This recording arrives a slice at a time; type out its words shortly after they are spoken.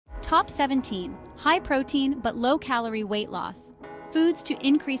Top 17 high protein but low calorie weight loss. Foods to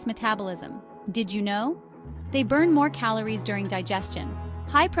increase metabolism. Did you know? They burn more calories during digestion.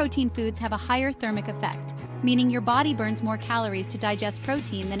 High protein foods have a higher thermic effect, meaning your body burns more calories to digest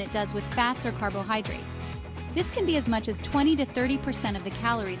protein than it does with fats or carbohydrates. This can be as much as 20 to 30% of the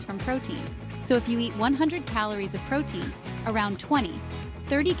calories from protein. So if you eat 100 calories of protein, around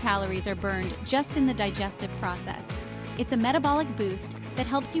 30 calories are burned just in the digestive process. It's a metabolic boost that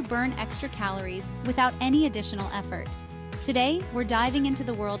helps you burn extra calories without any additional effort. Today, we're diving into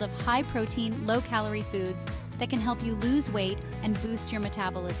the world of high-protein, low-calorie foods that can help you lose weight and boost your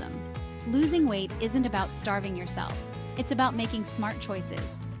metabolism. Losing weight isn't about starving yourself. It's about making smart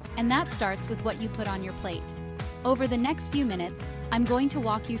choices. And that starts with what you put on your plate. Over the next few minutes, I'm going to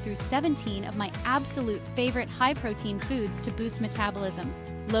walk you through 17 of my absolute favorite high-protein foods to boost metabolism,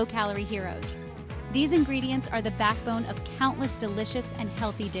 low-calorie heroes. These ingredients are the backbone of countless delicious and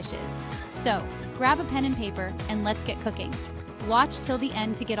healthy dishes. So, grab a pen and paper and let's get cooking. Watch till the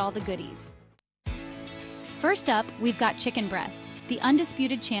end to get all the goodies. First up, we've got chicken breast, the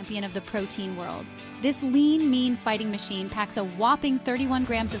undisputed champion of the protein world. This lean, mean fighting machine packs a whopping 31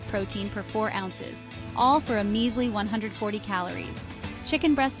 grams of protein per 4 ounces, all for a measly 140 calories.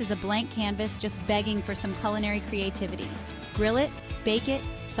 Chicken breast is a blank canvas just begging for some culinary creativity. Grill it, bake it,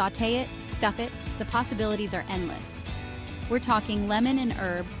 sauté it, stuff it, the possibilities are endless. We're talking lemon and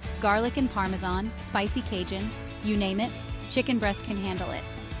herb, garlic and parmesan, spicy Cajun, you name it, chicken breast can handle it.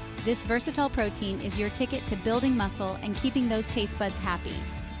 This versatile protein is your ticket to building muscle and keeping those taste buds happy.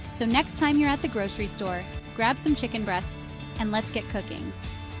 So next time you're at the grocery store, grab some chicken breasts and let's get cooking.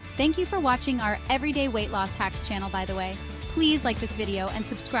 Thank you for watching our Everyday Weight Loss Hacks channel, by the way. Please like this video and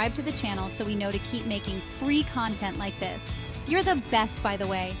subscribe to the channel so we know to keep making free content like this. You're the best, by the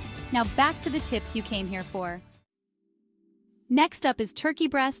way. Now back to the tips you came here for. Next up is turkey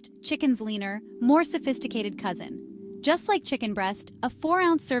breast, chicken's leaner, more sophisticated cousin. Just like chicken breast, a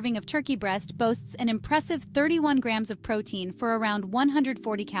 4-ounce serving of turkey breast boasts an impressive 31 grams of protein for around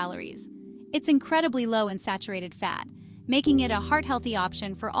 140 calories. It's incredibly low in saturated fat, making it a heart-healthy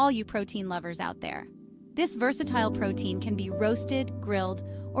option for all you protein lovers out there. This versatile protein can be roasted, grilled,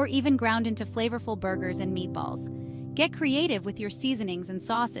 or even ground into flavorful burgers and meatballs. Get creative with your seasonings and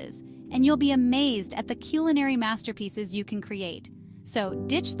sauces, and you'll be amazed at the culinary masterpieces you can create. So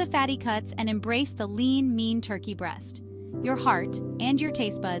ditch the fatty cuts and embrace the lean, mean turkey breast. Your heart and your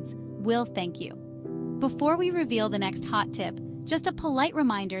taste buds will thank you. Before we reveal the next hot tip, just a polite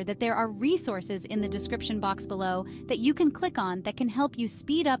reminder that there are resources in the description box below that you can click on that can help you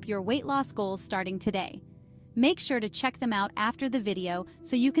speed up your weight loss goals starting today. Make sure to check them out after the video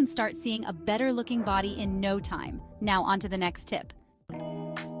so you can start seeing a better looking body in no time. Now on to the next tip.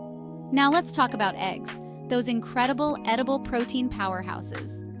 Now let's talk about eggs, those incredible edible protein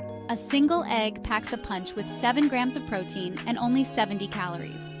powerhouses. A single egg packs a punch with 7 grams of protein and only 70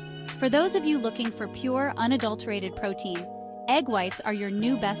 calories. For those of you looking for pure, unadulterated protein, egg whites are your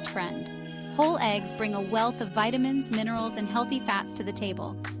new best friend. Whole eggs bring a wealth of vitamins, minerals, and healthy fats to the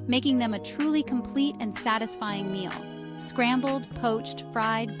table, making them a truly complete and satisfying meal. Scrambled, poached,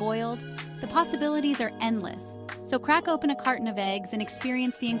 fried, boiled, the possibilities are endless. So crack open a carton of eggs and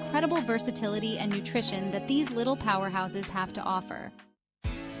experience the incredible versatility and nutrition that these little powerhouses have to offer.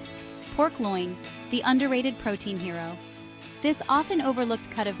 Pork loin, the underrated protein hero. This often overlooked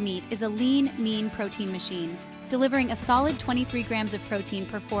cut of meat is a lean, mean protein machine, delivering a solid 23 grams of protein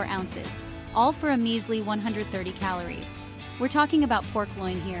per 4 ounces, all for a measly 130 calories. We're talking about pork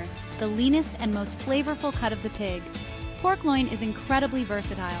loin here, the leanest and most flavorful cut of the pig. Pork loin is incredibly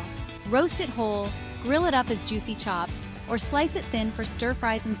versatile. Roast it whole, grill it up as juicy chops, or slice it thin for stir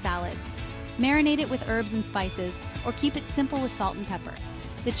fries and salads. Marinate it with herbs and spices, or keep it simple with salt and pepper.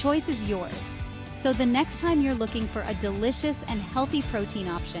 The choice is yours. So the next time you're looking for a delicious and healthy protein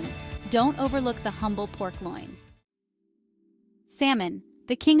option, don't overlook the humble pork loin. Salmon,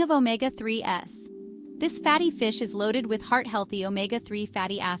 the king of omega-3s. This fatty fish is loaded with heart-healthy omega-3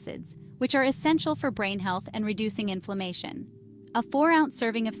 fatty acids, which are essential for brain health and reducing inflammation. A 4-ounce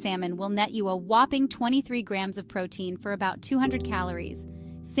serving of salmon will net you a whopping 23 grams of protein for about 200 calories.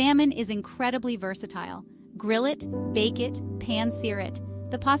 Salmon is incredibly versatile. Grill it, bake it, pan-sear it.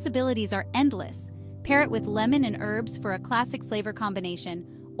 The possibilities are endless. Pair it with lemon and herbs for a classic flavor combination,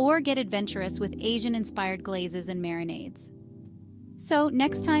 or get adventurous with Asian-inspired glazes and marinades. So,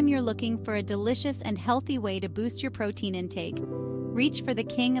 next time you're looking for a delicious and healthy way to boost your protein intake, reach for the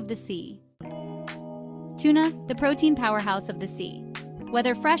king of the sea. Tuna, the protein powerhouse of the sea.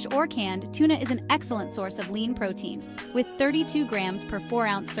 Whether fresh or canned, tuna is an excellent source of lean protein, with 32 grams per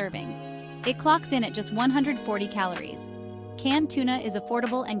 4-ounce serving. It clocks in at just 140 calories. Canned tuna is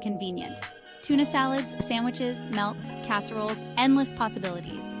affordable and convenient. Tuna salads, sandwiches, melts, casseroles, endless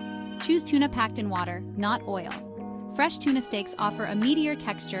possibilities. Choose tuna packed in water, not oil. Fresh tuna steaks offer a meatier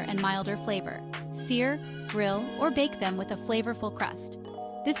texture and milder flavor. Sear, grill, or bake them with a flavorful crust.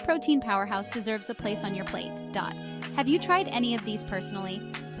 This protein powerhouse deserves a place on your plate. Have you tried any of these personally?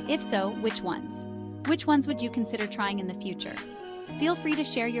 If so, which ones? Which ones would you consider trying in the future? Feel free to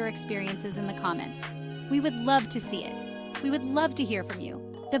share your experiences in the comments. We would love to see it. We would love to hear from you.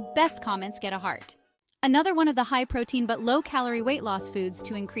 The best comments get a heart. Another one of the high-protein but low-calorie weight loss foods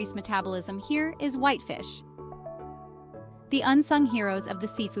to increase metabolism here is whitefish. The unsung heroes of the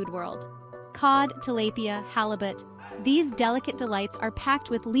seafood world. Cod, tilapia, halibut. These delicate delights are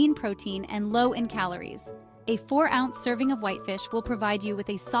packed with lean protein and low in calories. A 4-ounce serving of whitefish will provide you with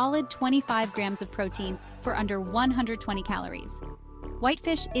a solid 25 grams of protein for under 120 calories.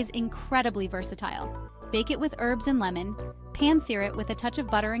 Whitefish is incredibly versatile. Bake it with herbs and lemon, pan-sear it with a touch of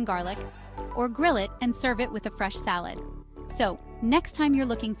butter and garlic, or grill it and serve it with a fresh salad. So, next time you're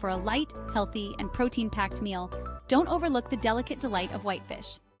looking for a light, healthy, and protein-packed meal, don't overlook the delicate delight of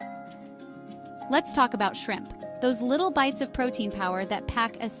whitefish. Let's talk about shrimp, those little bites of protein power that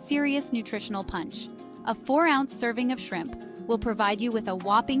pack a serious nutritional punch. A 4-ounce serving of shrimp will provide you with a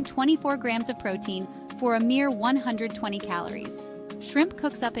whopping 24 grams of protein for a mere 120 calories. Shrimp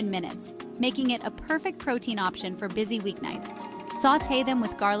cooks up in minutes, making it a perfect protein option for busy weeknights. Sauté them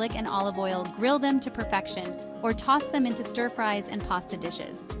with garlic and olive oil, grill them to perfection, or toss them into stir-fries and pasta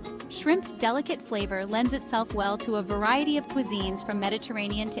dishes. Shrimp's delicate flavor lends itself well to a variety of cuisines from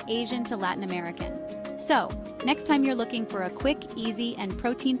Mediterranean to Asian to Latin American. So, next time you're looking for a quick, easy, and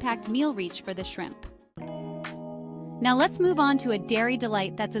protein-packed meal, reach for the shrimp. Now let's move on to a dairy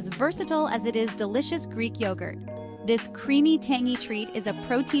delight that's as versatile as it is delicious Greek yogurt. This creamy, tangy treat is a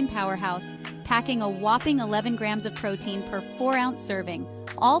protein powerhouse, packing a whopping 11 grams of protein per 4-ounce serving,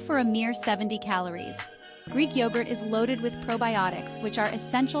 all for a mere 70 calories. Greek yogurt is loaded with probiotics, which are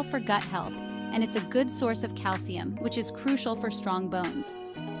essential for gut health, and it's a good source of calcium, which is crucial for strong bones.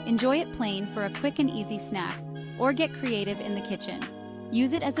 Enjoy it plain for a quick and easy snack, or get creative in the kitchen.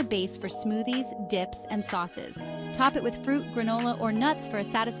 Use it as a base for smoothies, dips, and sauces. Top it with fruit, granola, or nuts for a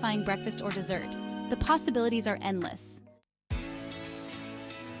satisfying breakfast or dessert. The possibilities are endless.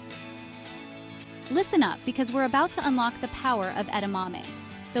 Listen up, because we're about to unlock the power of edamame,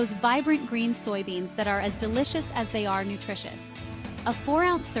 those vibrant green soybeans that are as delicious as they are nutritious. A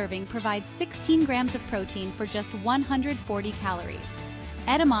 4-ounce serving provides 16 grams of protein for just 140 calories.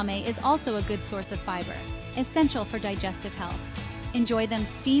 Edamame is also a good source of fiber, essential for digestive health. Enjoy them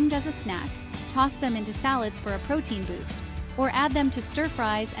steamed as a snack, toss them into salads for a protein boost, or add them to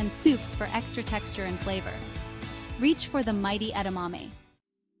stir-fries and soups for extra texture and flavor. Reach for the mighty edamame.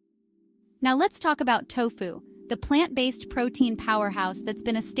 Now let's talk about tofu, the plant-based protein powerhouse that's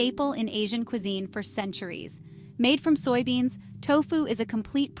been a staple in Asian cuisine for centuries. Made from soybeans, tofu is a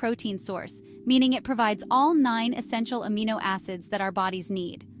complete protein source, meaning it provides all 9 essential amino acids that our bodies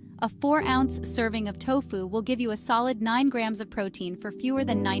need. A 4-ounce serving of tofu will give you a solid 9 grams of protein for fewer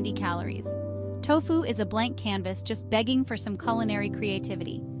than 90 calories. Tofu is a blank canvas just begging for some culinary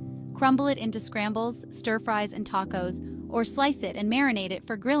creativity. Crumble it into scrambles, stir-fries, and tacos, or slice it and marinate it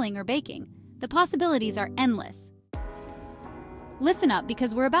for grilling or baking. The possibilities are endless. Listen up,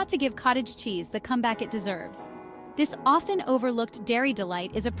 because we're about to give cottage cheese the comeback it deserves. This often overlooked dairy delight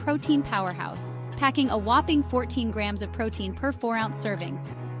is a protein powerhouse, packing a whopping 14 grams of protein per 4-ounce serving,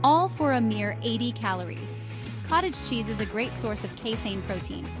 all for a mere 80 calories. Cottage cheese is a great source of casein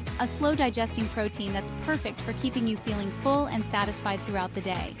protein, a slow-digesting protein that's perfect for keeping you feeling full and satisfied throughout the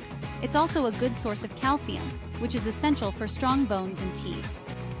day. It's also a good source of calcium, which is essential for strong bones and teeth.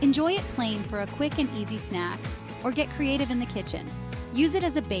 Enjoy it plain for a quick and easy snack, or get creative in the kitchen. Use it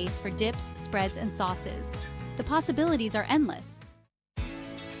as a base for dips, spreads, and sauces. The possibilities are endless.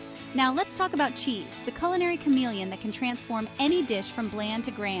 Now let's talk about cheese, the culinary chameleon that can transform any dish from bland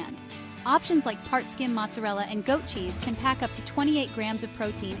to grand. Options like part-skim mozzarella and goat cheese can pack up to 28 grams of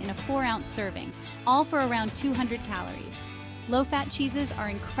protein in a 4-ounce serving, all for around 200 calories. Low-fat cheeses are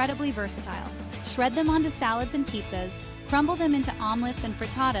incredibly versatile. Shred them onto salads and pizzas, crumble them into omelets and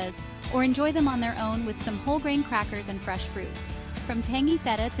frittatas, or enjoy them on their own with some whole-grain crackers and fresh fruit. From tangy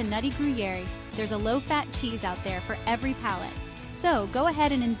feta to nutty Gruyere, there's a low-fat cheese out there for every palate. So go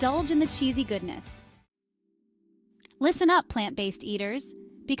ahead and indulge in the cheesy goodness. Listen up, plant-based eaters,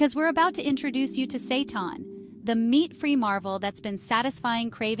 because we're about to introduce you to seitan, the meat-free marvel that's been satisfying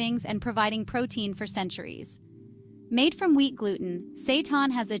cravings and providing protein for centuries. Made from wheat gluten,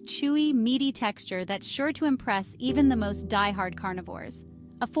 seitan has a chewy, meaty texture that's sure to impress even the most die-hard carnivores.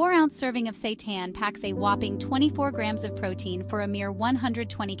 A 4-ounce serving of seitan packs a whopping 24 grams of protein for a mere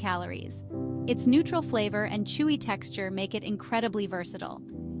 120 calories. Its neutral flavor and chewy texture make it incredibly versatile.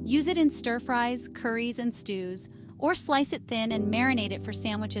 Use it in stir-fries, curries, and stews, or slice it thin and marinate it for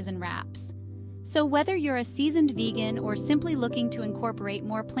sandwiches and wraps. So whether you're a seasoned vegan or simply looking to incorporate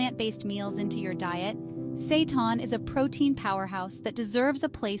more plant-based meals into your diet, seitan is a protein powerhouse that deserves a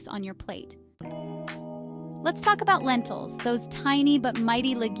place on your plate. Let's talk about lentils, those tiny but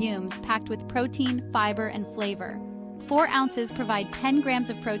mighty legumes packed with protein, fiber, and flavor. 4 ounces provide 10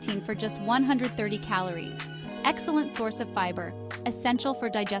 grams of protein for just 130 calories. Excellent source of fiber, essential for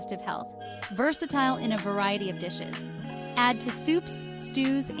digestive health, versatile in a variety of dishes. Add to soups,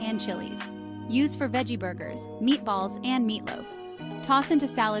 stews, and chilies. Use for veggie burgers, meatballs, and meatloaf. Toss into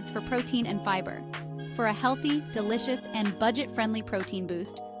salads for protein and fiber. For a healthy, delicious, and budget-friendly protein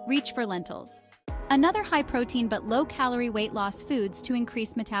boost, reach for lentils. Another high-protein but low-calorie weight loss foods to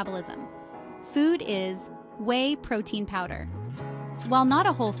increase metabolism. Food is whey protein powder. While not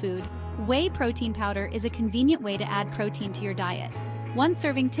a whole food, whey protein powder is a convenient way to add protein to your diet. One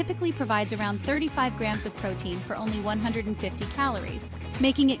serving typically provides around 35 grams of protein for only 150 calories,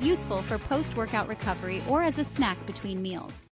 making it useful for post-workout recovery or as a snack between meals.